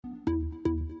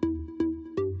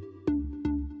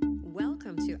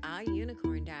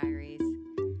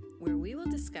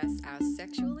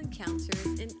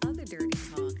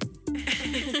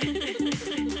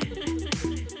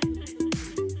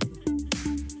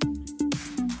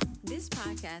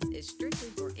podcast is strictly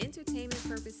for entertainment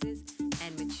purposes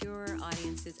and mature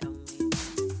audiences only.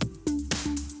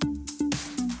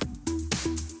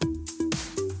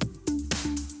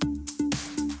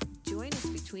 Join us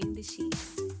between the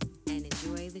sheets and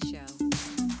enjoy the show.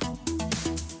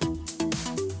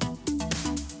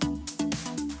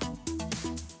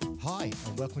 Hi,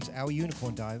 and welcome to Our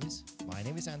Unicorn Diaries. My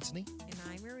name is Anthony. And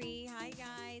I'm Marie. Hi,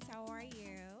 guys. How are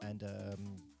you? And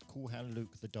Cool Hand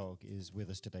Luke the dog is with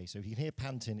us today. So if you can hear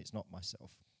panting, it's not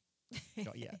myself.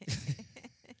 Not yet.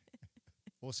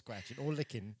 Or scratching, or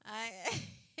licking.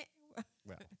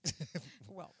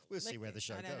 Well, we'll see where the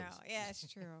show goes. I don't know. Yeah, it's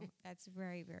true. That's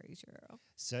very, very true.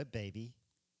 So, baby,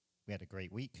 we had a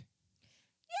great week.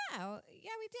 Yeah,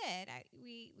 we did.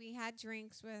 We had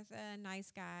drinks with a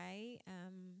nice guy.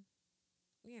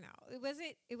 It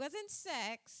wasn't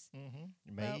sex.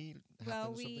 Mm-hmm.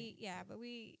 But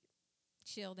we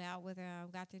chilled out with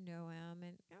him, got to know him,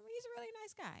 and he's a really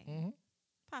nice guy. Mm-hmm.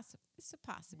 It's a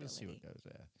possibility. We'll see what goes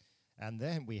there. And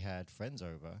then we had friends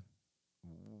over.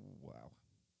 Wow,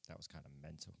 that was kind of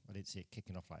mental. I didn't see it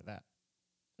kicking off like that.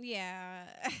 Yeah.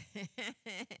 Well,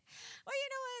 you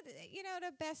know what? You know,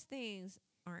 the best things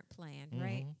aren't planned,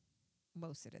 right?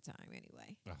 Most of the time,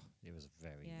 anyway. Oh, it was a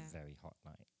very, very hot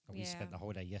night. And we Yeah. spent the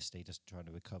whole day yesterday just trying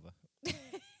to recover.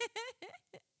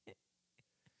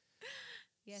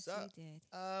 Yes, So, we did.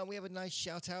 We have a nice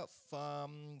shout out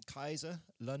from Kaiser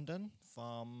London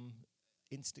from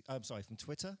from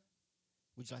Twitter.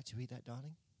 Would you like to read that,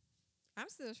 darling? I'm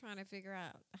still trying to figure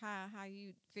out how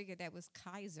you figured that was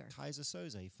Kaiser. Kaiser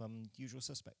Soze from Usual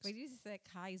Suspects. Wait, you just said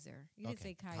Kaiser. You didn't Okay,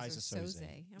 say Kaiser Kaiser Soze.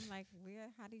 Soze. I'm like,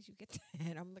 how did you get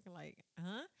that? I'm looking like,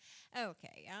 huh?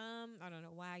 Okay. I don't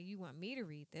know why you want me to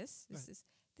read this. This is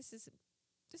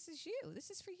you. This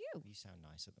is for you. You sound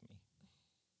nicer than me.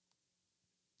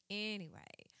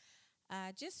 Anyway,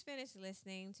 just finished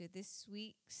listening to this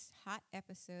week's hot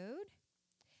episode.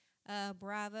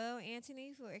 Bravo,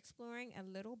 Anthony, for exploring a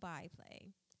little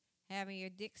byplay. Having your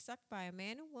dick sucked by a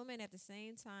man and woman at the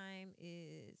same time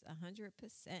is 100%.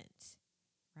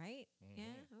 Right? Mm-hmm.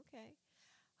 Yeah, okay.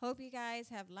 Hope you guys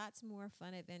have lots more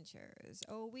fun adventures.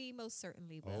 Oh, we most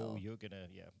certainly will. Oh, you're gonna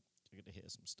hear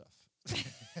some stuff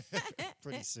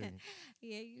pretty soon.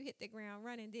 Yeah, you hit the ground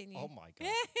running, didn't you? Oh my God.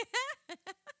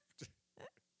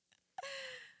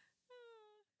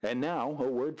 And now, a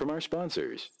word from our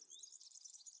sponsors.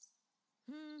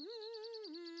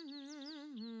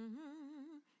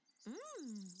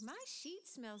 My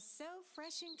sheets smell so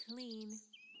fresh and clean.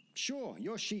 Sure,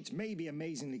 your sheets may be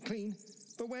amazingly clean,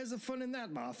 but where's the fun in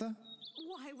that, Martha?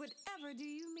 Why, whatever do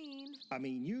you mean? I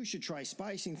mean, you should try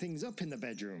spicing things up in the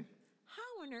bedroom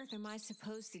How on earth am I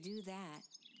supposed to do that?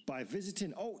 by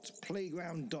visiting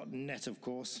altplayground.net, of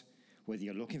course. Whether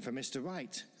you're looking for Mr.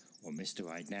 Right or Mr.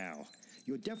 Right Now,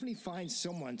 you'll definitely find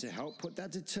someone to help put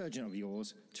that detergent of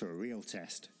yours to a real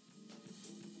test.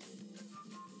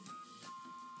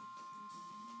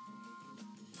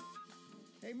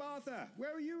 Hey, Martha,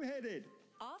 where are you headed?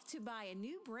 Off to buy a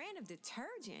new brand of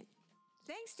detergent.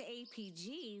 Thanks to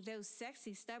APG, those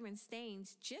sexy stubborn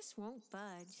stains just won't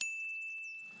budge.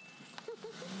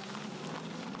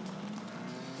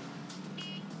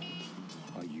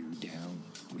 Are you down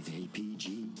with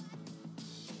APG?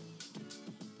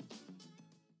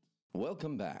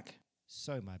 Welcome back.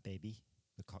 So, my baby,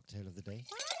 the cocktail of the day.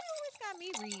 Why you always got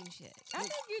me reading shit? I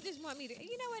think you just want me to.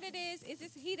 You know what it is? It's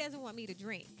just he doesn't want me to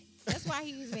drink. That's why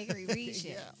he's making me read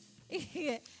shit.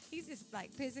 He's just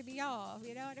like pissing me off.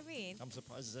 You know what I mean? I'm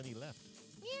surprised there's any left.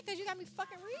 Yeah, because you got me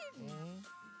fucking reading.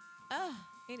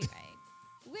 Anyway,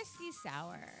 whiskey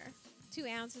sour. 2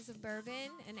 ounces of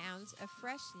bourbon, 1 ounce of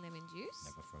fresh lemon juice.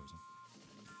 Never frozen.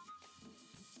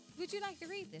 Would you like to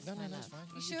read this? No, my that's love? fine.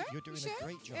 No, You you sure? do- you're doing You a sure?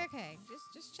 great job. Okay,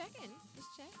 just checking.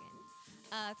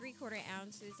 3/4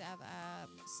 ounces of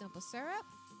simple syrup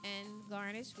and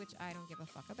garnish, which I don't give a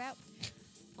fuck about.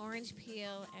 Orange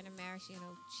peel and a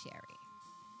maraschino cherry.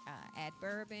 Add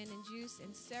bourbon and juice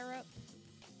and syrup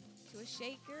to a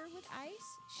shaker with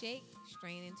ice. Shake,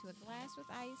 strain into a glass with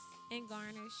ice, and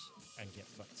garnish And get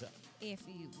fucked up. if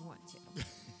you want to,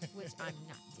 which I'm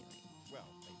not doing. Well,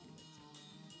 maybe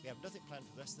later. We have nothing planned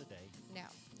for the rest of the day. No.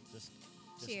 Just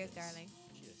Cheers, this. darling.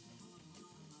 Cheers.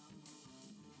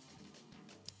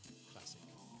 Classic.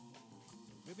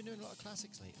 We've been doing a lot of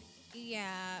classics lately.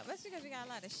 Yeah, that's because we got a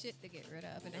lot of shit to get rid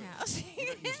of in the house. You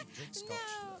don't usually drink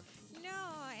scotch.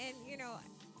 No, and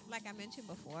like I mentioned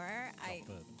before, Not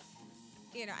bourbon.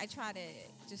 I try to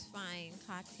just find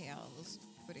cocktails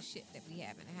for the shit that we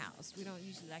have in the house. We don't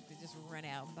usually like to just run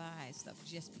out and buy stuff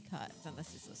just because,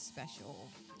 unless it's a special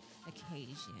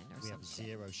occasion or We have something.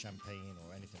 zero champagne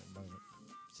or anything at the moment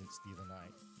since the other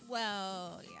night.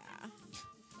 Well,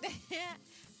 yeah.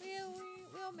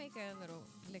 We'll make a little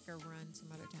liquor run some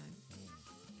other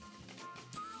time.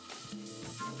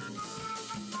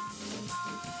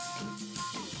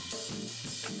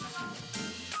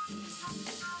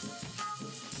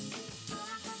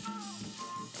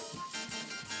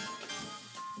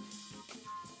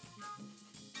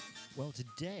 Well,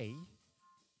 today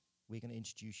we're going to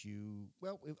introduce you.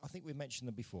 Well, I think we mentioned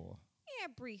them before, Yeah,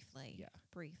 briefly. Yeah.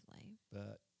 Briefly.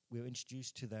 but we were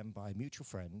introduced to them by a mutual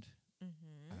friend,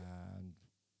 Mm-hmm. and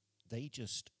they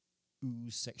just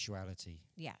ooze sexuality.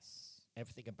 Yes.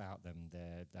 Everything about them,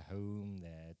 their home,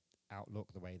 their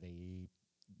outlook, the way they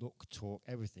look, talk,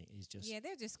 everything is just Yeah,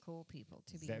 they're just cool people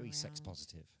to be very around. sex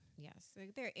positive. Yes.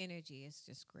 Their energy is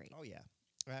just great. Oh, yeah.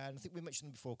 And I think we mentioned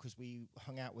them before because we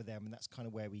hung out with them, and that's kind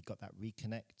of where we got that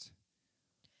reconnect.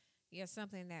 Yeah,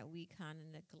 something that we kind of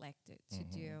neglected to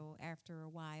Mhm. do after a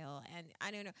while. And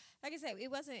I don't know. Like I said, it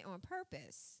wasn't on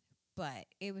purpose, but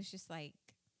it was just like,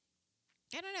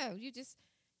 I don't know. You just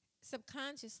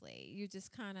subconsciously, you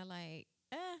just kind of like,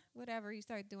 whatever. You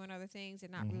start doing other things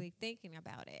and not Mhm. really thinking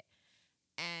about it.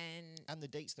 And And the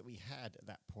dates that we had at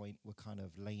that point were kind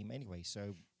of lame anyway.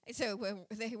 So, so when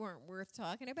they weren't worth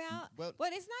talking about. well,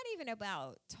 But it's not even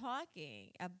about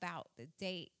talking about the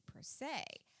date per se,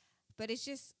 but it's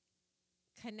just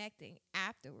connecting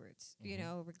afterwards, you Mhm.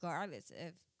 know, regardless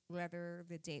of whether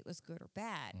the date was good or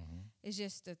bad. It's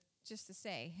just to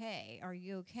say, hey, are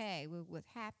you okay with what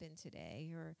happened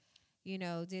today? Or, you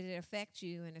know, did it affect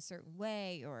you in a certain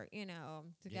way? Or, you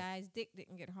know, the Yeah. guy's dick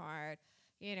didn't get hard.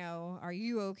 You know, are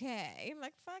you okay? I'm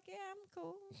like, fuck yeah, I'm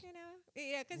cool. You know,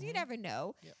 because you Mhm. never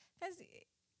know. Yep.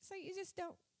 So you just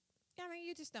don't. I mean,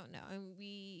 you just don't know, and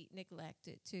we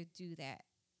neglected to do that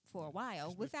for a while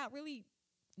 'Cause we've- without really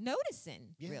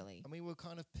noticing. yeah. Really, I mean, we were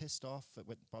kind of pissed off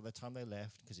by the time they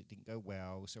left because it didn't go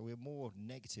well. So we were more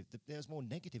negative. There was more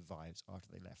negative vibes after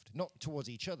they left. Not towards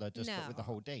each other, just but with the No.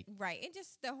 whole date. right? And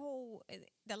just the whole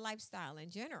the lifestyle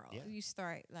in general. Yeah. You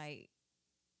start like,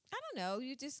 I don't know.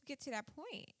 You just get to that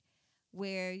point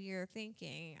where you're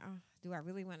thinking, oh, do I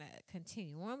really want to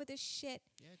continue on with this shit?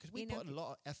 Yeah, because we You know, put a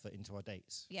lot of effort into our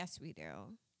dates. Yes, we do. I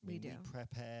We mean, do. We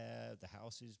prepare. The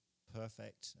house is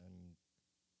perfect, and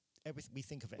everything we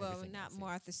think of Well, everything. I not think.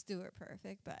 Martha Stewart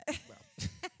perfect, but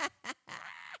Well,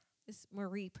 it's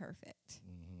Marie perfect.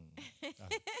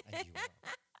 and you are.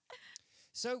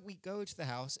 So we go to the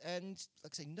house, and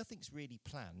like I say, nothing's really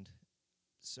planned.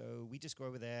 So we just go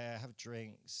over there, have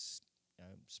drinks,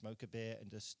 smoke a bit,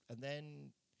 and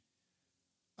then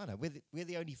I don't know. We're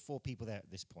the only 4 people there at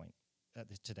this point.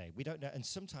 Today, we don't know, and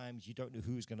sometimes you don't know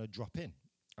who's going to drop in.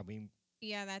 I mean,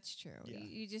 Yeah, that's true. Yeah.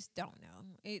 You just don't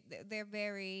know. They're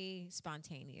very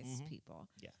spontaneous Mhm. people.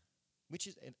 which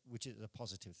is a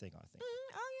positive thing, I think.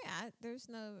 Oh yeah, there's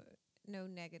no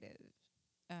negative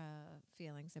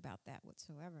feelings about that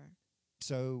whatsoever.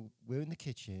 So we're in the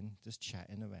kitchen, just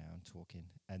chatting around, talking,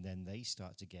 and then they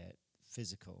start to get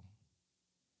physical.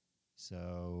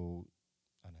 So,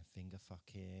 I don't know, finger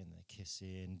fucking, they're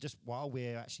kissing, just while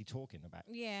we're actually talking about.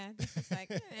 Yeah, this is like,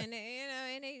 and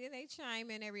they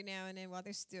chime in every now and then while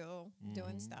they're still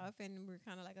doing Mhm. stuff, and we're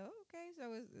kind of like, oh, okay,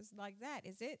 so it's like that,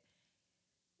 is it?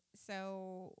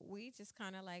 So we just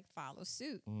kind of like follow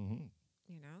suit, Mm-hmm.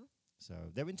 you know.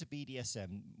 So they're into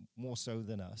BDSM more so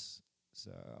than us.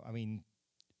 So I mean,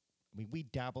 we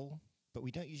dabble, but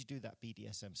we don't usually do that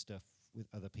BDSM stuff with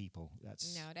other people.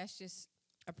 That's No, that's just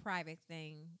a private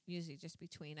thing, usually just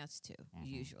between us 2,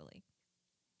 usually.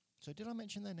 So did I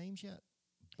mention their names yet?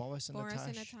 Boris and Boris and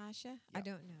Natasha. Natasha? I Yeah.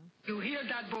 don't know. You hear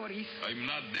that, Boris? I'm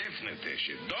not deaf,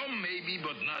 Natasha. Dumb maybe,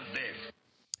 but not deaf.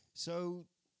 So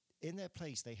in their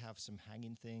place, they have some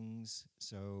hanging things.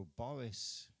 So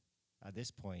Boris, at this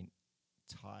point,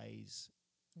 ties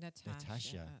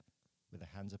Natasha up. with her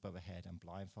hands above her head and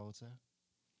blindfolds her.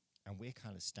 And we're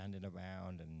kind of standing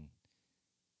around, and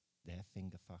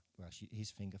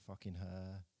he's finger fucking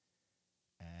her,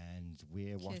 and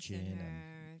we're Kissing watching, her.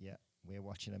 and we're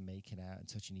watching them making out and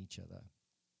touching each other.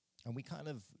 And we kind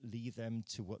of leave them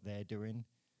to what they're doing.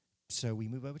 So we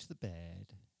move over to the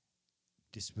bed,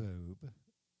 disrobe.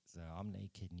 So I'm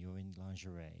naked and you're in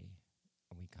lingerie,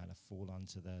 and we kind of fall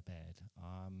onto the bed.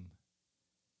 I'm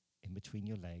in between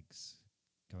your legs,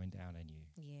 going down on you.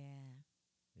 Yeah.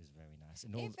 It was very nice.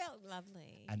 And It felt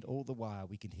lovely. and all the while,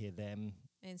 we can hear them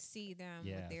And see them,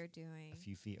 Yeah, what they're doing. a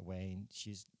few feet away, and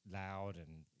she's loud,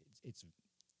 and it's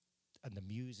and the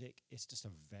music. It's just a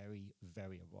very,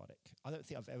 very erotic. I don't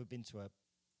think I've ever been to a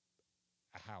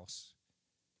house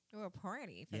Or a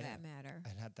party, for Yeah. that matter.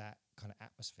 and had that kind of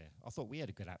atmosphere. I thought we had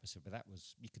a good atmosphere, but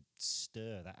you could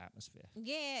stir that atmosphere.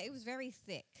 Yeah, it was very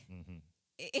thick. Mm-hmm.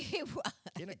 It was.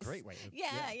 In a great way.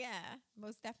 Yeah,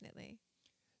 most definitely.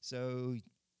 So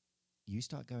you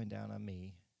start going down on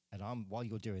me, and while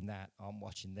you're doing that, I'm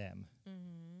watching them,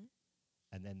 Mm-hmm.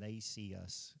 and then they see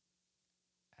us,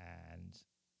 and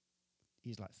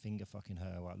he's like finger fucking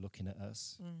her while looking at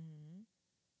us. Mm-hmm.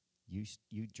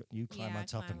 You climb on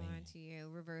top of me. onto you,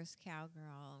 reverse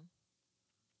cowgirl.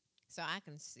 So I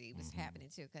can see what's happening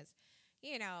too, because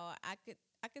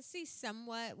I could see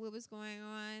somewhat what was going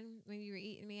on when you were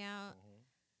eating me out,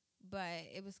 but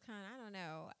it was kind of, I don't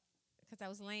know, because I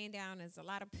was laying down. There's a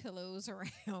lot of pillows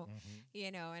around,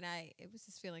 and it was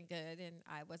just feeling good, and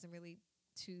I wasn't really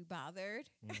too bothered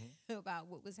about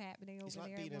what was happening over It's there.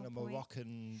 like being at in a one point.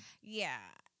 Moroccan Yeah.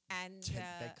 And tent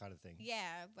bed kind of thing.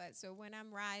 yeah, but so when I'm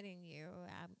riding you,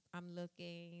 I'm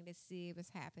looking to see what's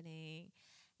happening,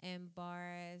 and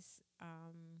Boris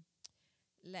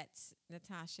lets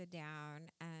Natasha down,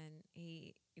 and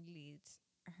he leads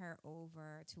her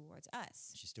over towards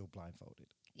us. She's still blindfolded.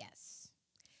 Yes,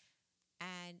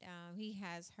 and he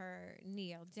has her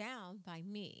kneel down by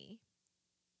me,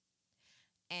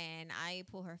 and I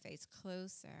pull her face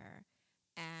closer,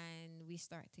 and we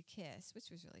start to kiss, which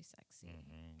was really sexy.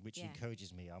 Which Yeah.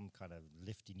 encourages me. I'm kind of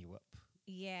lifting you up.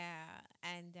 Yeah,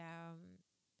 and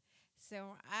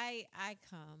so I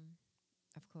come,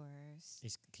 of course.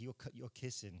 You're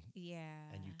kissing,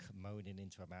 Yeah, and you moaning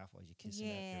into her mouth while you're kissing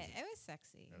her. yeah, It it was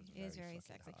sexy. was It was very very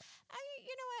fucking sexy. hot.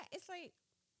 You know what? It's like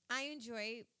I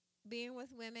enjoy being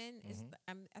with women.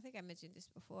 I think I mentioned this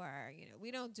before.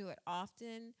 We don't do it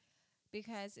often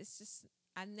because it's just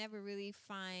I never really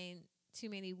find too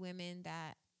many women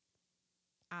that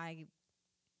I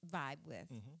vibe with.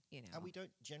 And we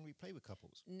don't generally play with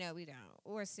couples. No, we don't.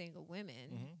 Or single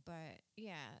women. Mhm. But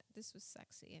yeah, this was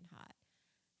sexy and hot.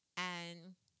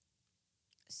 And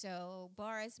so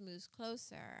Boris moves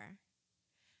closer,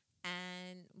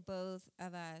 and both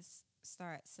of us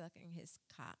start sucking his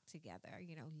cock together,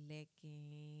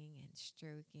 licking and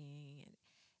stroking, and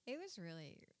it was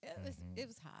really it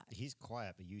was hot. He's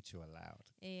quiet, but you two are loud.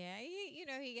 Yeah,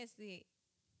 he gets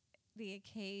the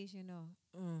occasional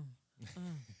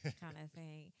kind of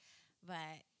thing, but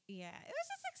yeah, it was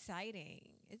just exciting.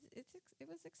 It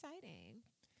was exciting.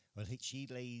 Well, she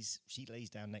lays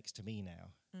down next to me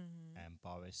now, Mm-hmm. and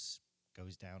Boris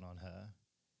goes down on her,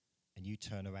 and you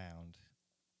turn around,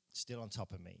 still on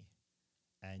top of me,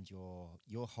 and you're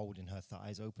holding her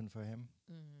thighs open for him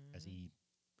as you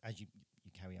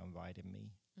carry on riding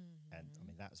me, and I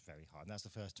mean that's very hard. And that's the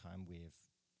first time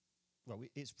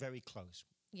it's very close.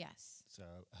 Yes. So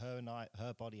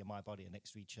her body and my body are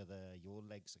next to each other. Your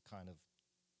legs are kind of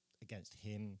against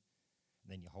him, and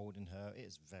then you're holding her. It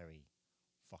is very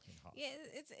fucking hot. Yeah,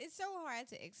 it's so hard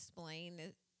to explain.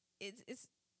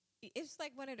 It's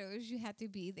like one of those you have to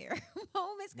be there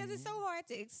moments because it's so hard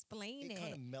to explain It it.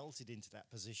 kind of melted into that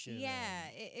position. Yeah,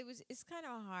 it's kind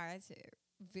of hard to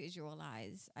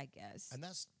visualize, I guess. And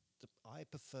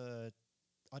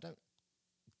I don't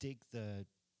dig the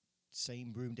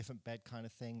same room, different bed kind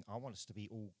of thing. I want us to be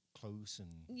all close and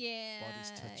yeah,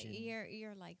 bodies touching.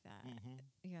 You're like that.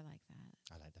 You're like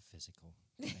I like the physical.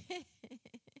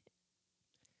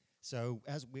 So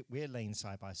as we're laying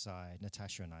side by side,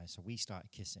 Natasha and I, so we start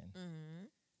kissing,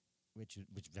 which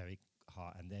was very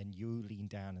hot. And then you lean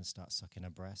down and start sucking her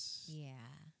breasts. Yeah.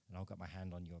 And I've got my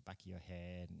hand on your back of your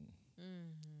head,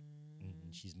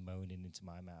 and she's moaning into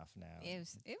my mouth now. It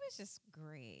was just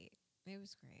great. It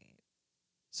was great.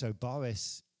 So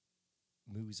Boris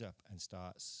moves up and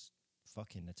starts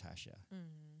fucking Natasha.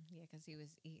 Yeah, because he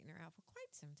was eating her out for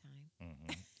quite some time.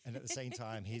 And at the same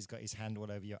time, he's got his hand all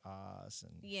over your ass.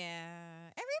 And Yeah,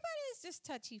 everybody is just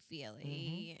touchy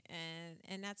feely,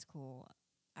 and that's cool.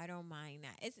 I don't mind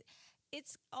that.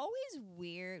 It's always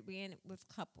weird being with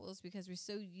couples because we're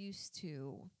so used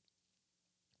to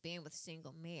being with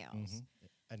single males.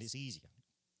 and it's easier.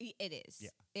 It is. Yeah.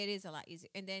 It is a lot easier.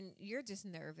 And then you're just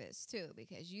nervous too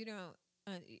because you don't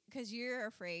because you're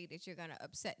afraid that you're gonna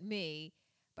upset me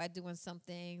by doing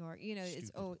something or it's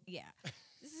Stupid. yeah.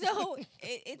 So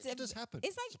it's It does happen,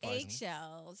 It's like surprisingly.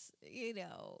 eggshells.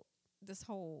 This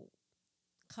whole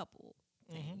couple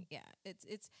thing. Yeah, it's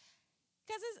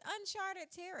because it's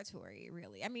uncharted territory.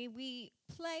 Really, I mean, we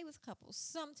play with couples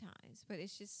sometimes, but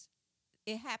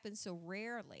it happens so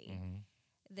rarely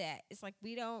that it's like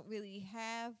we don't really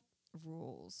have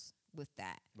rules with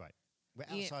that. Right. We're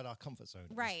Yeah. outside our comfort zone. at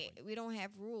this Right. point. We don't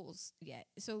have rules yet.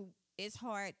 So it's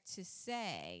hard to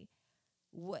say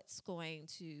what's going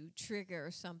to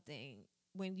trigger something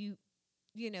when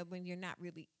when you're not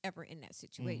really ever in that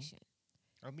situation.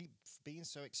 I mean, being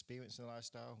so experienced in the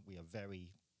lifestyle, we are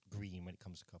very green when it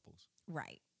comes to couples.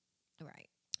 Right. Right.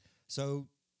 So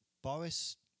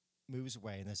Boris moves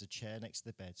away, and there's a chair next to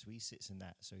the bed, so he sits in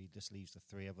that. So he just leaves the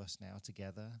three of us now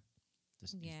together.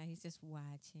 Just Yeah, he's just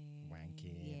watching.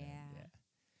 wanking. Yeah.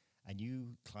 And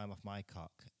you climb off my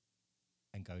cock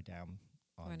and go down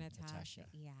on For Natasha.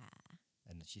 Yeah.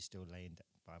 And she's still laying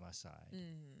by my side.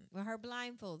 Well, her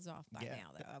blindfold's off by Yeah.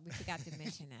 now, though. We forgot to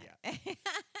mention that.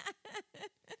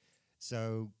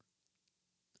 So,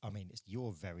 I mean,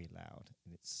 you're very loud,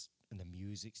 and the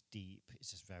music's deep.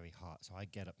 It's just very hot. So I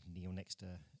get up, kneel next to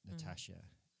Natasha,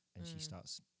 and she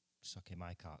starts sucking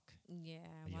my cock. Yeah,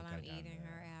 you'll while go I'm down eating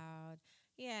her there. out.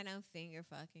 Yeah, and I'm finger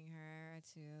fucking her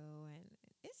too, and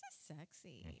it's just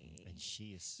sexy. And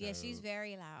she is so... Yeah, she's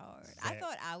very loud. I Ve-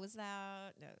 thought I was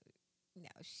loud. No,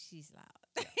 she's loud.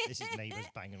 Yeah, this is neighbours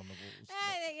banging on the walls.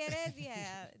 It is,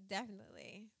 yeah,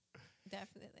 definitely.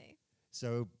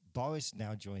 So Boris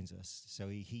now joins us. So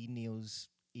he kneels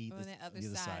On the other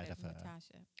side of her,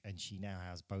 Natasha. and she now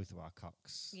has both of our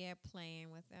cocks. Yeah,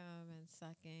 playing with them and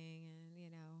sucking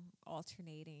and,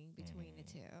 alternating between the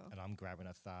two. And I'm grabbing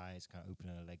her thighs, kind of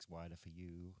opening her legs wider for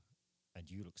you. And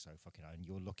you look so fucking hot. And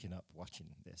you're looking up, watching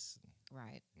this.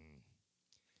 Right.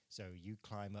 So you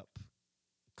climb up,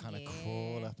 kind of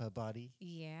crawl Yeah. up her body.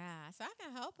 Yeah, so I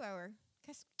can help her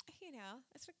because,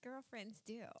 that's what girlfriends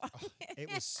do.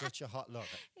 It was such a hot look.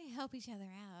 They help each other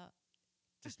out.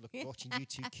 Just watching you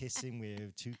two kissing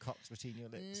with two cocks between your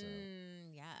lips. So,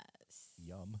 Yes.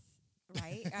 yum.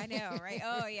 Right? I know, right?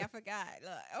 Oh, yeah, I forgot.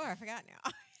 Look. Oh, I forgot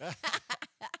now.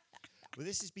 Well,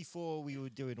 this is before we were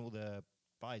doing all the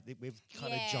bites. We've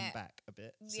kind of Yeah. jumped back a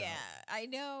bit. So. Yeah, I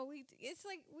know. It's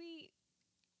like we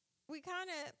kind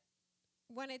of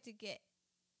wanted to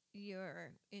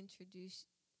introduce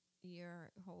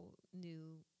your whole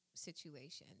new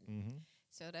situation. Mm-hmm.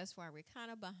 So that's why we're kind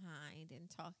of behind in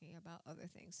talking about other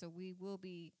things. So we will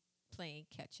be playing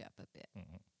catch up a bit.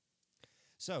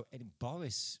 So, and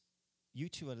Boris, you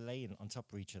two are laying on top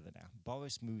of each other now.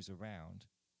 Boris moves around,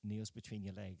 kneels between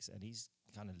your legs, and he's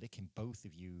kind of licking both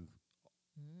of you.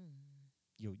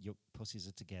 Your pussies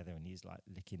are together, and he's like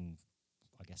licking,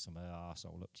 I guess, some of her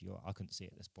arsehole up to your... I couldn't see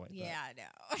it at this point. but- Yeah, I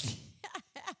know.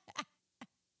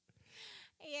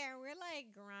 Yeah, we're like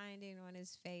grinding on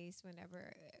his face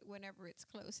whenever it's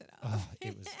close enough. Oh,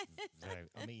 it was very...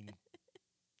 I mean,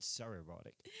 so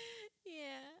erotic.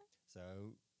 Yeah.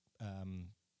 So,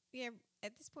 Yeah,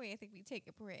 at this point, I think we take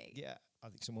a break. yeah, I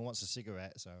think someone wants a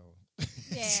cigarette, so...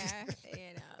 Yeah,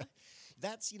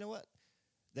 That's, you know what?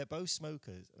 They're both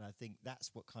smokers, and I think that's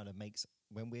what kind of makes,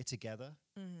 when we're together,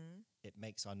 it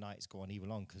makes our nights go on even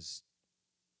long, because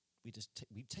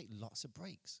we take lots of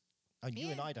breaks. And you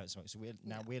and Yeah. I don't smoke, so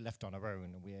we're left on our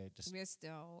own, and we're just... We're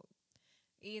still,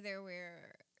 either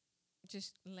we're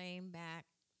just laying back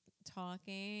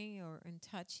talking and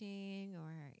touching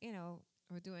or,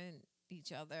 we're doing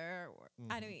each other. Or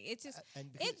I don't mean, it's just,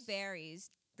 and because it varies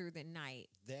through the night.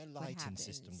 their lighting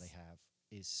system they happens. have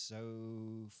is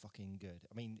so fucking good.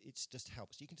 I mean, it just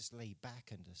helps. You can just lay back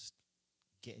and just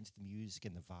get into the music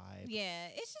and the vibe. Yeah,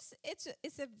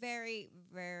 it's a very,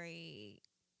 very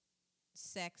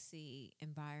sexy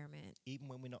environment. Even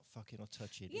when we're not fucking or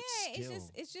touching, Yeah,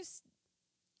 it's just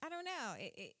I don't know.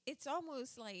 It's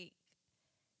almost like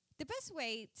the best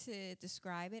way to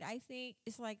describe it, I think,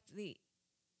 is like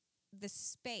the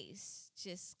space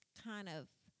just kind of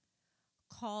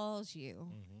calls you.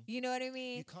 You know what I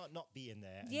mean? you can't not be in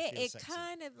there. And Yeah, feel it sexy.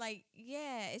 kind of like,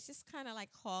 it's just kind of like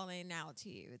calling out to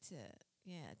you to,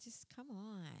 just come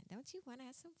on. Don't you want to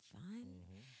have some fun?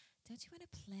 Don't you want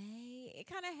to play? It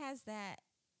kind of has that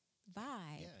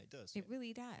vibe. Yeah, it does. It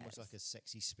really does. Almost like a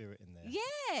sexy spirit in there.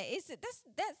 Yeah,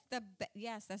 that's the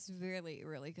yes, that's really,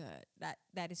 really good.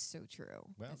 That is so true.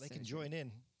 Well, That's they so can true. join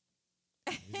in.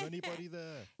 Is there anybody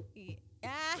there? Yeah.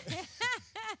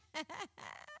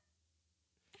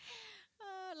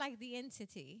 Oh, like the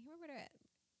entity. Remember that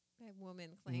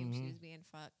woman claimed she was being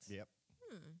fucked? Yep.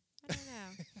 I don't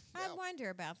know. I Well- wonder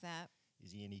about that.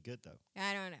 Is he any good though?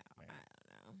 I don't know. Yeah. I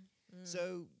don't know.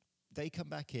 So they come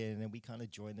back in, and we kind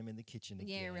of join them in the kitchen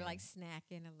again. Yeah, we're like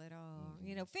snacking a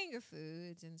little, finger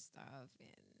foods and stuff,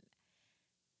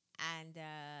 and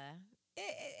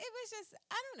it was just,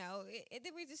 I don't know,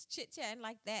 we were just chit chatting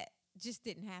like that. Just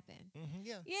didn't happen.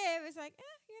 Yeah. Yeah, it was like,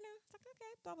 it's like,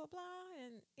 okay, blah blah blah,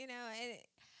 and and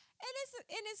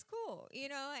it's cool,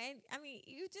 and I mean,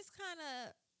 you just kind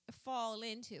of fall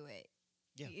into it.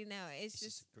 Yeah. It's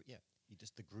just. You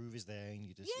just the groove is there, and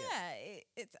you just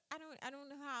It's I don't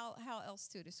know how else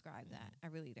to describe that. I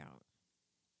really don't.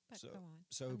 But So, go on.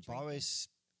 so I'm drinking. Boris,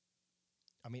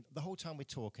 I mean, the whole time we're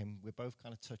talking, we're both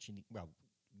kind of touching. Well,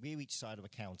 we're each side of a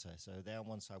counter, so they're on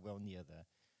one side, we're on the other,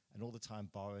 and all the time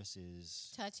Boris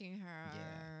is touching her,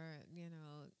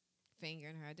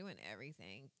 fingering her, doing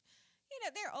everything.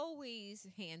 They're always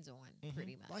hands on,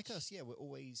 pretty much. Like us, yeah, we're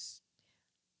always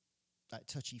like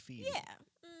touchy feely. Yeah.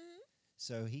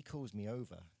 So he calls me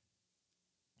over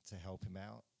to help him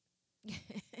out,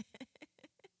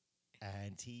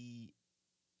 and he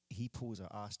pulls her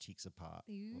ass cheeks apart,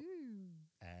 Ooh.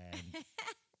 and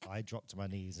I drop to my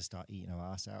knees and start eating her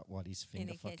ass out while he's In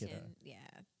finger the fucking her. kitchen, yeah.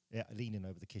 Yeah, leaning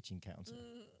over the kitchen counter,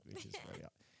 which is very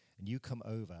up. And you come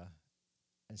over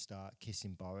and start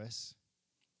kissing Boris,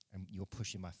 and you're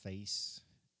pushing my face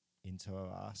into her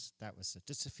ass. That was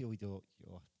just to feel your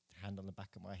hand on the back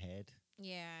of my head.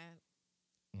 Yeah.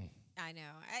 I know.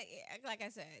 Like I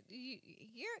said,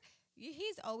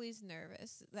 he's always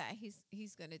nervous that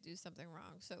he's going to do something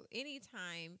wrong. So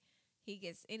anytime he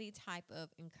gets any type of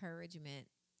encouragement,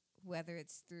 whether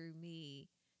it's through me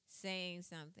saying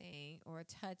something or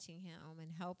touching him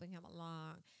and helping him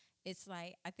along, it's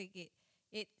like I think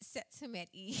it sets him at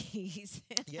ease.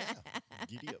 Yeah,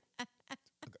 giddy up.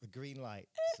 A green light.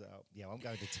 So yeah, I'm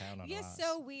going to town on her You're ass.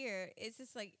 so weird. It's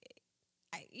just like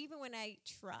even when I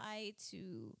try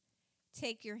to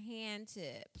take your hand to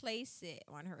place it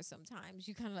on her, sometimes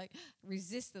you kind of like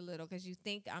resist a little because you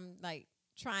think I'm like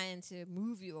trying to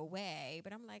move you away,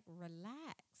 but I'm like,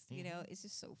 relax. It's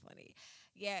just so funny.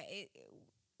 Yeah,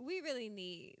 we really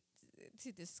need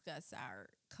to discuss our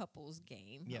couples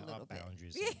game a little our bit.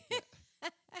 boundaries. Yeah.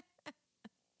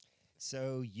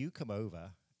 So you come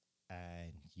over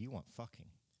and you want fucking.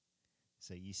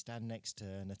 So you stand next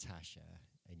to Natasha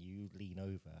and you lean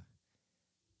over.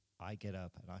 I get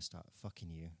up and I start fucking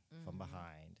you from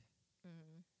behind.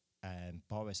 And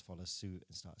Boris follows suit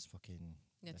and starts fucking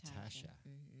Natasha.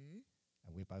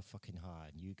 And we're both fucking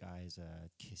hard. And you guys are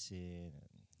kissing.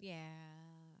 And Yeah.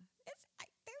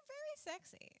 They're very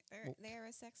sexy. They're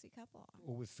a sexy couple.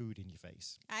 all with food in your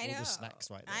face. I all know. the snacks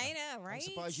right there. I know, right? I'm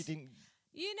surprised you didn't.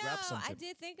 You know, grab I something.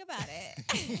 did think about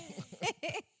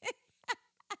it.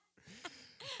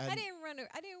 I And- didn't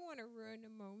want to ruin the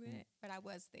moment, but I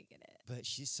was thinking it. But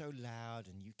she's so loud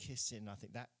and you kissing. I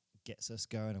think that gets us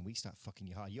going and we start fucking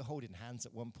you hard. You're holding hands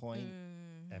at one point,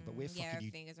 but we're fucking our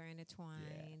you. fingers are intertwined.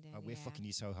 Yeah, And we're fucking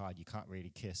you so hard you can't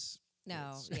really kiss.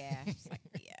 No, It's- yeah. It's like,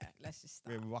 yeah, let's just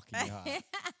stop. We're rocking you hard.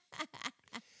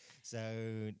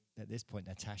 So at this point,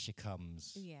 Natasha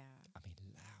comes. Yeah. I mean,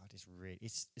 loud is really,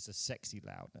 it's a sexy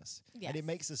loudness. And Yes. it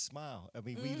makes us smile. I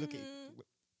mean, we look at,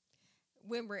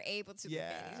 When we're able to look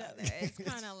at each Yeah. other, it's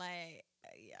kind of like,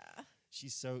 yeah.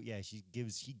 she's so,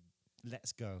 she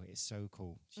lets go. It's so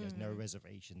cool. She has no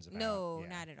reservations about No, yeah.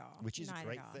 not at all. Which is Not a at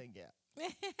great all. thing, yeah.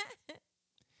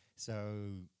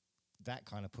 So that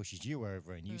kind of pushes you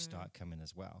over and you start coming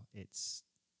as well. It's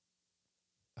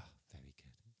very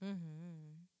good.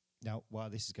 Now, while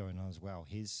this is going on as well,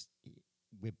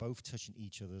 we're both touching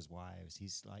each other's wives.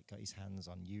 He's like got his hands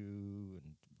on you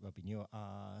and rubbing your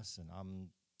ass, and I'm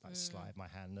like slide my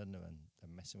hand under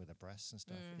and messing with her breasts and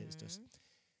stuff. It's just,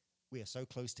 we are so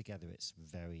close together. It's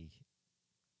very,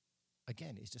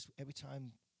 again, it's just every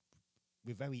time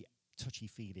we're very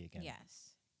touchy-feely again.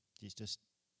 Yes. It's just,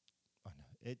 I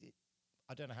know,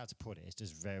 I don't know how to put it. It's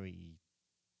just very,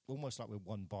 almost like we're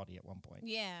one body at one point.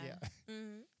 Yeah. Yeah.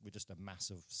 Mhm. We're just a mass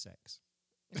of sex.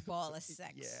 Ball of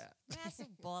sex. Yeah. Massive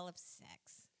ball of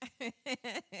sex.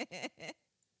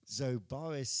 So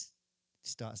Boris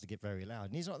starts to get very loud.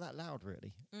 And he's not that loud,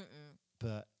 really.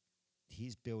 But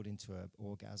he's building to an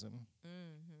orgasm.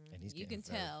 And he's You getting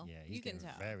can very- tell. Yeah, he's You can getting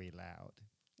tell. very loud.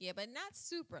 Yeah, but not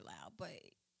super loud, but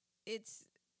it's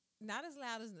not as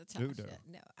loud as Natasha.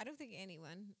 No. No, I don't think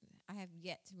I have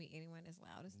yet to meet anyone as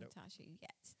loud as Nope. Natasha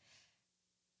yet.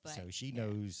 But So she yeah.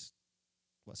 knows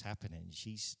what's happening.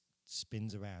 She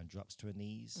spins around, drops to her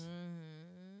knees.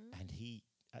 And he,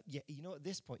 you know, at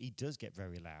this point, he does get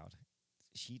very loud.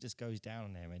 She just goes down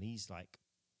on him and he's like,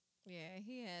 Yeah,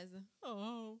 he has a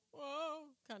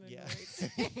kind of yeah. noise.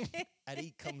 And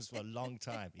he comes for a long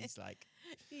time. He's like,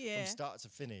 Yeah. from start to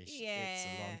finish, Yeah. it's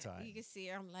a long time. You can see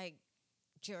her, I'm like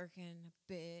jerking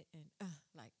a bit and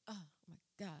like, oh my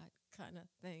God, kind of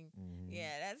thing. Mm-hmm.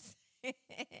 Yeah, that's and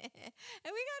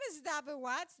we gotta stop and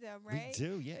watch them, right? We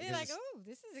do, yeah. We're like, 'cause- oh,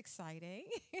 this is exciting.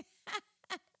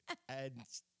 And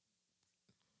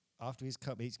after he's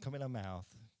come in her mouth,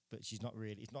 but she's not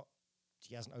really,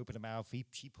 she hasn't opened her mouth.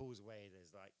 She pulls away.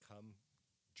 There's like cum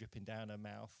dripping down her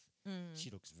mouth. She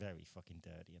looks very fucking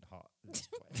dirty and hot at this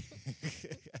point.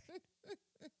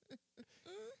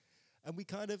 And we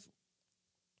kind of,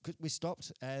 cause we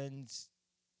stopped and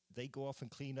they go off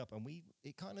and clean up and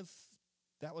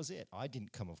that was it. I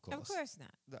didn't come, of course. Of course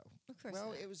not. No. Of course Well,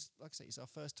 not. it was, like I say, it's our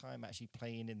first time actually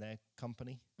playing in their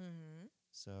company.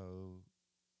 So,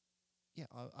 yeah,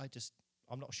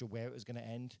 I'm not sure where it was going to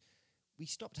end. we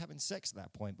stopped having sex at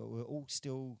that point, but we were all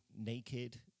still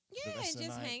naked. For the Yeah, rest of the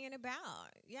just night. hanging about.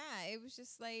 Yeah, it was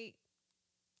just like,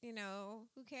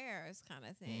 who cares kind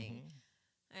of thing.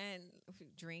 And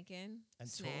drinking, And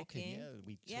snacking. talking. Yeah,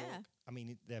 we talk. Yeah. I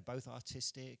mean, they're both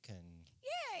artistic, and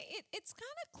Yeah, it's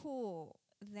kind of cool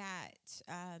that,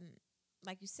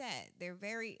 like you said, they're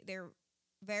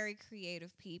very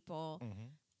creative people,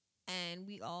 and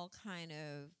we all kind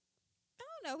of, I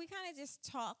don't know, we kind of just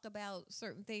talk about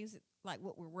certain things like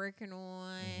what we're working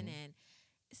on, and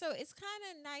so it's kind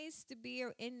of nice to be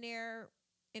in their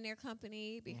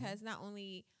company because not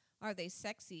only are they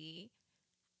sexy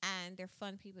and they're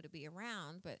fun people to be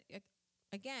around, but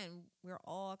again, we're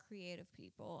all creative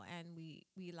people, and we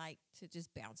like to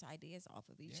just bounce ideas off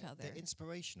of each other. they're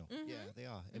inspirational. Yeah, they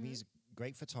are. I mean, he's a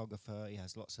great photographer. He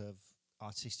has lots of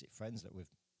artistic friends that we've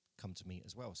come to meet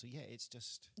as well. So yeah, it's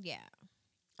just, Yeah,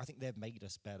 I think they've made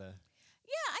us better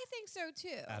yeah, I think so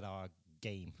too. at our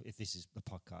game, if this is the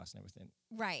podcast and everything.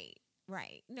 Right.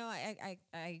 No, I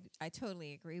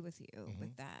totally agree with you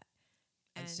with that.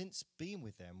 And since being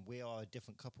with them, we are a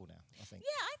different couple now, I think.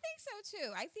 Yeah, I think so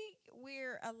too. I think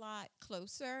we're a lot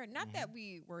closer. Not that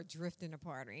we were drifting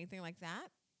apart or anything like that,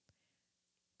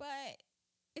 but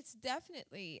it's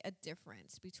definitely a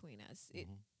difference between us.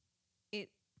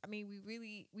 I mean,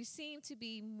 we seem to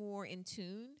be more in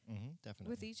tune Definitely.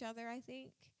 with each other, I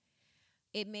think.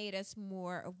 It made us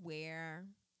more aware.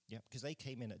 Yeah, because they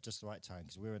came in at just the right time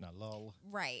because we were in a lull.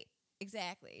 Right.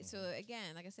 Exactly. So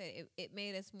again, like I said, it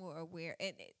made us more aware,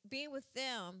 and being with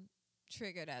them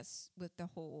triggered us with the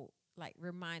whole, like,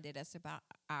 reminded us about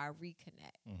our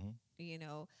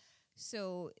reconnect.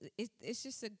 So it's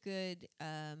just a good.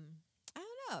 I don't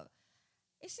know.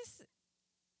 It's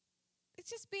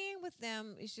just being with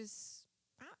them.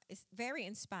 It's very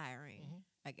inspiring,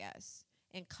 I guess,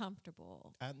 and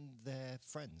comfortable. And they're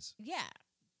friends. Yeah,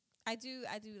 I do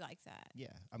like that. Yeah,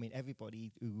 I mean,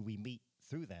 everybody who we meet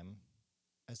through them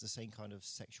has the same kind of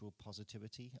sexual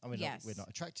positivity. I mean, Yes. we're not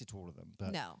attracted to all of them,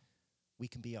 but No. we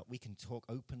can be up. We can talk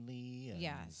openly. And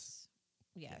Yes.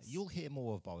 yeah, Yes. you'll hear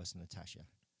more of Boris and Natasha.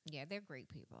 Yeah, they're great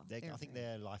people. I think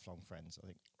they're lifelong friends. I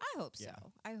think. I hope so. Yeah.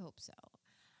 I hope so.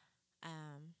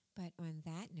 But on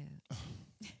that note,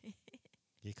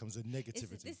 Here comes the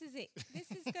negativity. this is it. This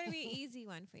is going to be an easy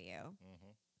one for you.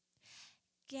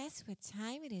 Guess what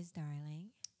time it is,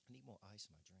 darling? I need more ice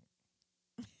in my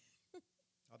drink.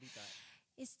 I'll be back.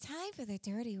 It's time for the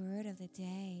dirty word of the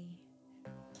day.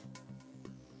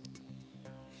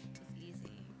 It's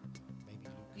easy. Maybe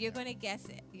Luke. You're going to guess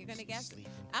it. You're going to guess it.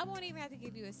 Sleeping. I won't even have to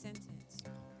give you a sentence.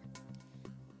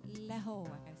 Leho,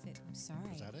 like I said, I'm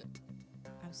sorry. Is that it?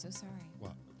 I'm so sorry.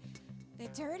 What? The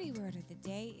dirty word of the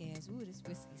day is, this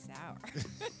whiskey sour.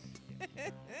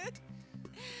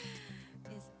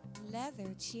 Is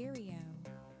leather Cheerio.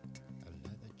 A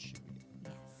leather Cheerio.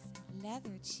 Yes,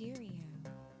 leather Cheerio.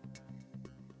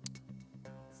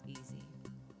 It's easy.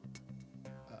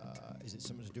 Is it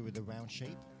something to do with the round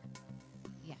shape?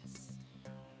 Yes.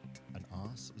 An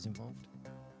arse is involved?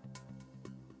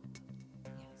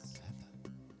 Yes.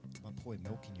 Leather. Am I pouring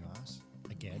milk in your ass?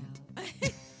 Again? No.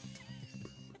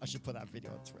 I should put that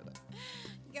video on Twitter.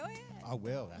 Go ahead. I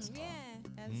will. That's Yeah,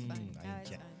 hard. that's fun. I, That was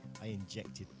inject- fun. I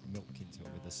injected milk into it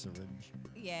with a syringe.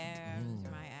 Yeah, into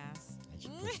my ass. And she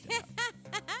pushed it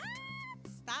out.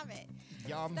 Stop it.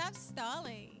 Yum. Stop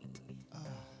stalling.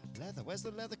 Leather. Where's the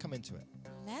leather come into it?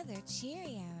 Leather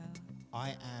Cheerio.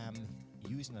 I am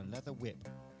using a leather whip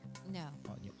No.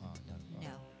 on your arm. No.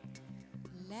 No.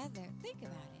 Leather. Think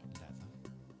about it.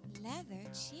 Leather. Leather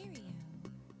Cheerio.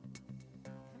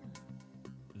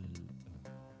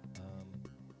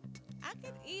 I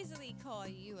could easily call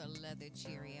you a leather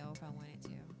Cheerio if I wanted to.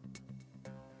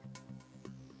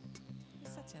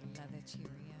 You're such a leather Cheerio.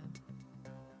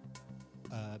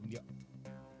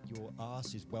 Your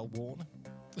ass is well worn.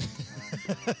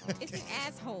 It's an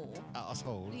asshole.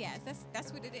 Asshole. Yes,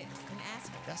 that's what it is. An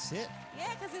asshole. That's it.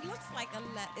 Yeah, because it looks like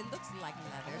it looks like I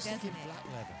leather, was doesn't thinking it? black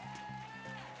leather.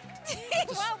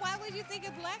 Why would you think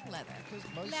of black leather? Because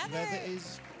most leather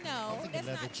is. No, I'm thinking that's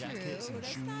leather not jackets true. and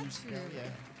That's shoes. not true. Yeah,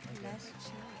 I guess. Leather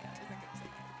Cheerio.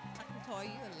 I can call you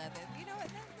a leather. You know what?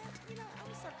 I'm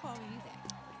gonna start calling you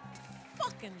that.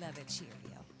 Fucking leather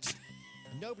Cheerio.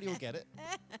 Nobody will get it.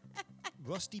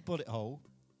 Rusty bullet hole,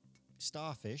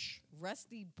 starfish.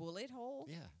 Rusty bullet hole.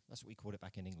 Yeah, that's what we called it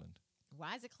back in England.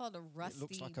 Why is it called a rusty? It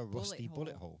looks like a rusty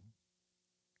bullet hole.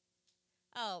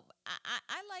 Oh,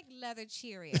 I like leather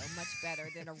Cheerio much better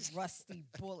than a rusty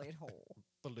bullet hole.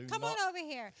 Balloon Come knot. on over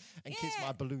here. And kiss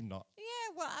my balloon knot. Yeah,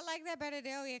 well, I like that better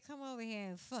than, oh yeah, come over here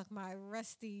and fuck my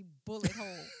rusty bullet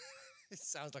hole. It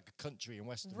sounds like a country and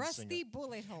western Rusty singer.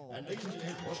 bullet hole. And ladies and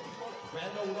gentlemen, Rusty Bullet.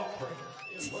 Grand Ole Opry.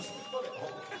 It must be bullet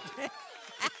hole.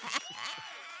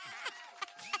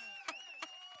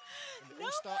 And the No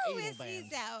All-Star more Anal whiskey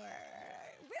Band. sour.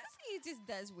 Whiskey just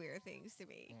does weird things to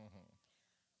me.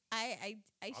 I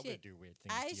I'm should. going to do weird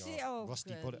things I to should. your Oh,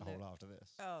 rusty good bullet Lord. hole after this.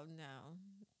 Oh no,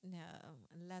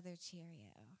 leather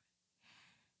Cheerio.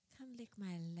 Come lick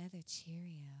my leather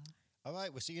Cheerio. All right,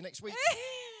 we'll see you next week.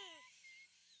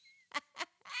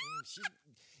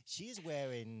 She's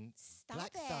wearing Stop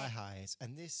black it. thigh highs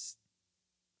and this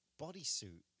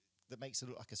bodysuit that makes her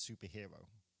look like a superhero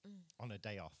on a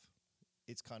day off.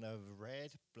 It's kind of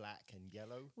red, black, and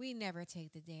yellow. We never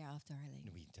take the day off, darling.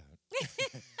 No, we don't.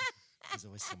 There's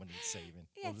always someone needs saving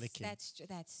or Yes, licking that's true.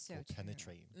 That's so or true.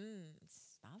 penetrating.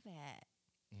 Stop it.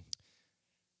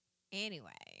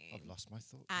 Anyway, I've lost my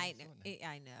thought. I train know. of thought now.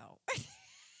 I know.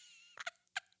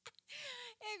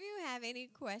 If you have any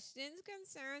questions,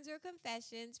 concerns, or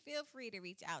confessions, feel free to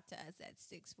reach out to us at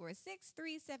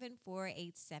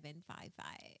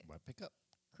 646-374-8755. Won't pick up.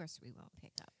 Of course, we won't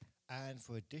pick up. And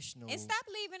for additional, And stop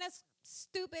leaving us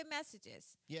stupid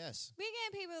messages. yes, We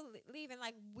getting people leaving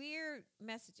like weird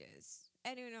messages.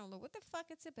 I don't know what the fuck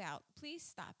it's about. Please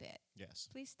stop it. yes.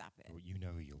 Please stop it. Well, you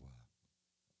know who you are.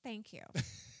 Thank you.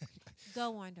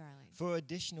 Go on, darling. For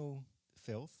additional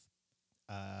filth,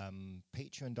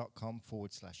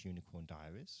 patreon.com/unicorn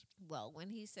diaries. Well, when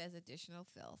he says additional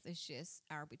filth, it's just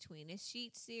our Between the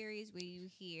Sheets series where you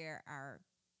hear our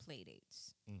play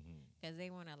dates. Because they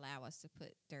won't allow us to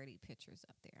put dirty pictures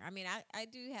up there. I mean, I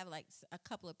do have like a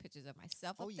couple of pictures of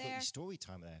myself Oh, up you got there. your story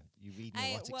time there. You read Well,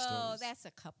 erotic stories. that's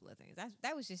a couple of things.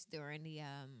 That was just during the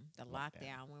Lockdown.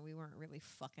 lockdown when we weren't really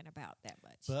fucking about that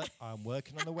much. But I'm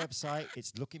working on the website.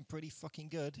 It's looking pretty fucking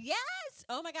good. yes!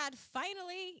 Oh my God!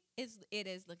 Finally, it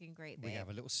is looking great. We babe. have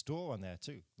a little store on there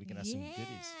too. We can have some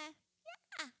goodies.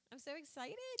 Yeah, I'm so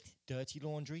excited. Dirty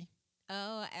laundry. Oh,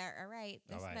 all right.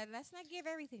 All right. Let's not give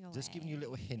everything away. Just giving you a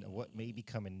little hint of what may be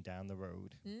coming down the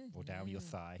road or down your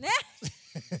thigh.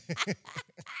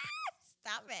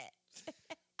 Stop it.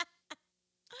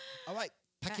 All right,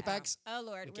 pack your Uh-oh. bags. Oh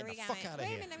Lord, We're where we getting going? the fuck outta Wait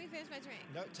here. a minute, let me finish my drink.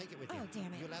 No, take it with you. Oh,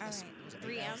 damn it. You're allowed All this. right. Was it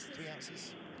 3 8 ounces? 3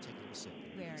 ounces. Take a little sip.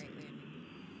 Where are Take you?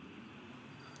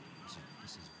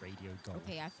 This is Radio Gold.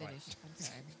 Okay, I Right. finished. I'm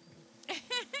sorry.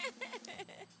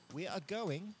 We are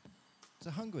going to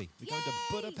Hungary. We're going to Yay!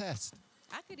 Budapest.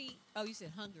 I could eat. Oh, you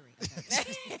said Hungary.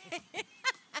 Okay.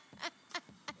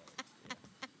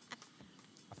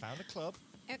 I found a club,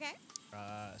 Okay.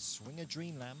 Swinger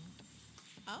Dreamland.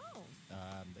 Oh,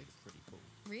 They look pretty cool.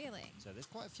 really? So there's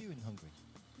quite a few in Hungary.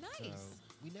 Nice. So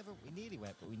we nearly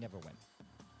went, but we never went.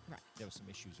 Right. There were some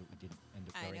issues that we didn't end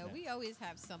up I going know. there. We always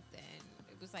have something.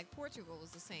 It was like Portugal was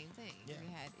the same thing. Yeah. We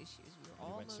had issues. We were We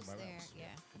went almost somewhere there. else. Yeah.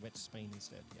 We went to Spain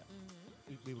instead. Yeah.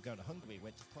 Mm-hmm. We were going to Hungary.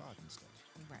 Went to Prague instead.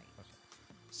 Right. Okay.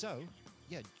 So,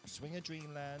 yeah,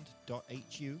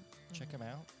 swingerdreamland.hu. Check them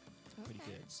out. Pretty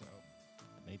Okay. good. So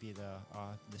maybe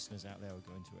our listeners out there will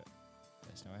go into it.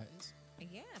 Let us know how it is.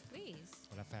 Yeah, please.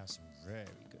 Well, I found some very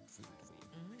good food for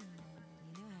you.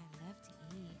 You know I love to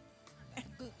eat.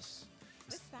 It's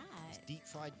What's that? deep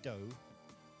fried dough,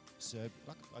 served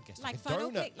I guess Like a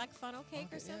funnel donut. cake, like funnel cake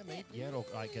or Okay, something. Yeah, maybe. Yeah, or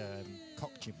like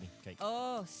cock chimney cake.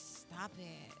 Oh, stop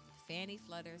it, Fanny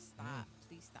Flutter! Stop,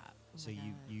 please stop. Oh So my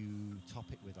you God. you top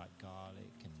it with like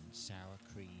garlic and sour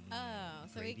cream. Oh,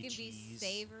 and so it grated can be cheese.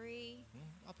 savory.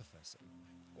 I prefer savory.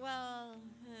 Well,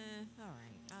 all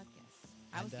right, I guess.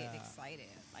 I was And, getting excited.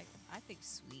 Like I think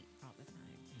sweet all the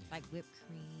time, like whipped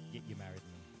cream, You married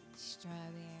me.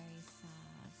 strawberry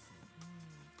sauce,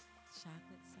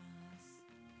 chocolate sauce.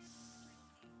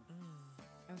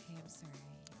 Okay, I'm sorry.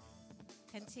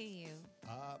 Continue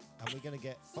And we're gonna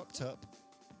get fucked up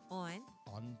on.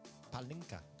 on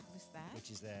palinka, What's that?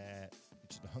 which is the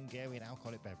Hungarian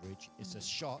alcoholic beverage. It's a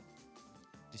shot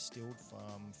distilled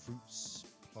from fruits,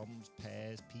 plums,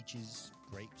 pears, peaches,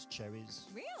 grapes, cherries.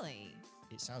 Really?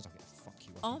 It sounds like it'll fuck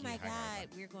you up. Oh and give my you a hangover.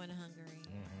 God, we're going to Hungary.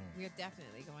 Mhm. We're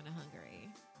definitely going to Hungary.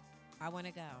 I want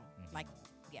to go. Mm-hmm. Like,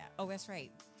 yeah. Oh, that's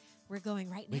right. We're going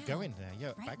right now. We're going there.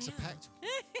 Yeah, Right bags are now. packed.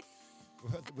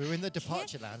 We're in the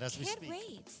departure land as we Can't speak.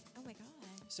 wait. Oh my God.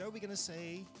 So we're gonna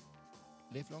say,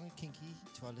 live long and kinky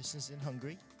to our listeners in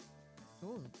Hungary.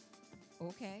 Ooh.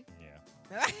 Okay. Yeah.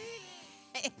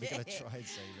 We're gonna try and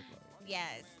say live long.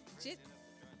 Yes.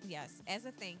 Yes. As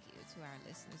a thank you to our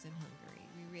listeners in Hungary,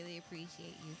 we really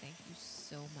appreciate you. Thank you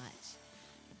so much.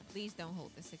 Please don't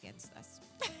hold this against us.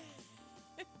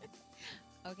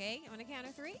 Okay, on the count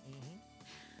of 3.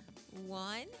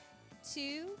 1,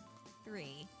 2,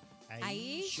 3.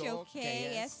 Aici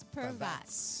ok es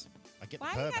pervats. I get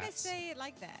Why the you gotta pervats. say it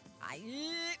like that? What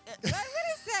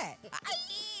is that?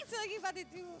 So you about to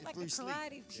do like Bruce a Lee.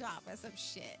 karate chop or some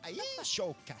shit?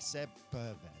 Aisho Kase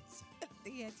pervers.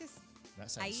 Yeah, just That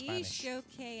sounds Spanish. Aisho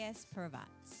KS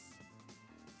Pervats.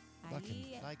 Like a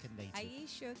native.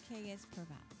 Aisho KS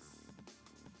Pervats.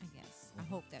 I guess. I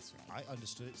hope that's right. I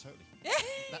understood it totally.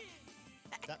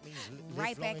 that means live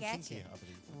Right long back and at kinky, you. I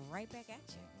believe. Right back at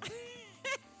you.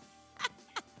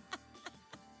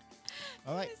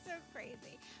 All right. It's so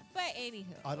crazy. But anywho.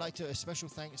 I'd like to a special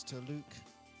thanks to Luke.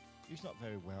 He's not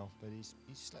very well, but he's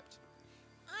slept.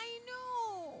 I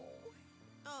know.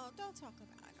 Oh, don't talk about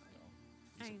it.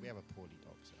 We have a poorly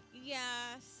dog, so.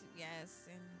 Yes,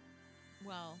 and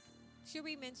well, should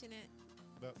we mention it?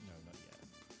 No, not yet.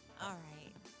 All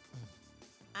right.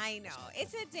 I know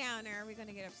it's a downer. We're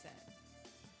gonna get upset,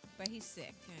 but he's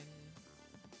sick,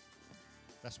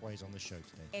 That's why he's on the show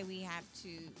today. and we had to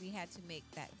make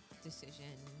that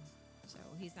decision. So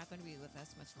he's not going to be with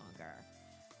us much longer.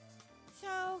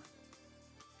 So,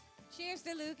 cheers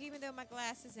to Luke, even though my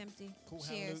glass is empty. Cool cheers.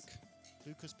 hand, Luke.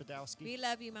 Lucas Badowski. We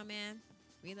love you, my man.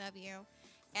 We love you.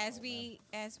 As we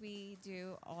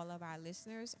do all of our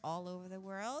listeners all over the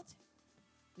world,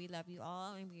 we love you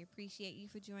all and we appreciate you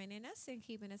for joining us and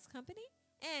keeping us company.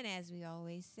 And as we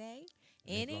always say,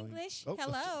 in Live long- English, Oh,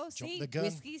 hello, jumped see, the gun.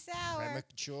 whiskey sour.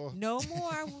 Premature. No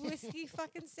more whiskey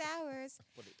fucking sours.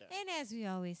 Put it down. And as we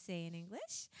always say in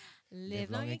English, Live live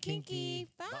long long and and kinky. kinky.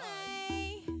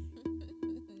 Bye.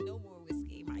 No more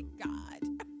whiskey, my God.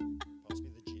 Pass me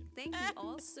the gin. Thank you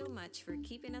all so much for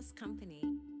keeping us company.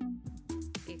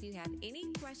 If you have any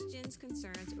questions,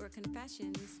 concerns, or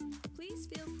confessions, please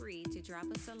feel free to drop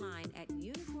us a line at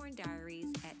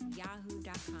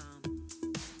unicorndiaries@yahoo.com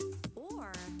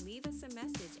or leave us a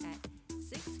message at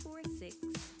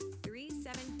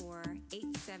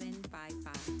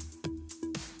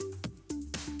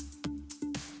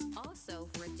 646-374-8755. Also,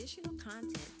 for additional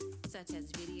content, such as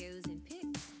videos and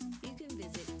pics, you can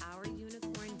visit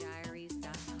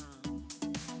ourunicorndiaries.com.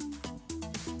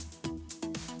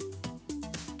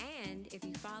 And if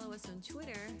you follow us on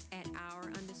Twitter at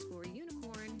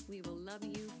 @our_unicorn, we will love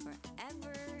you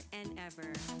forever and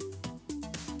ever.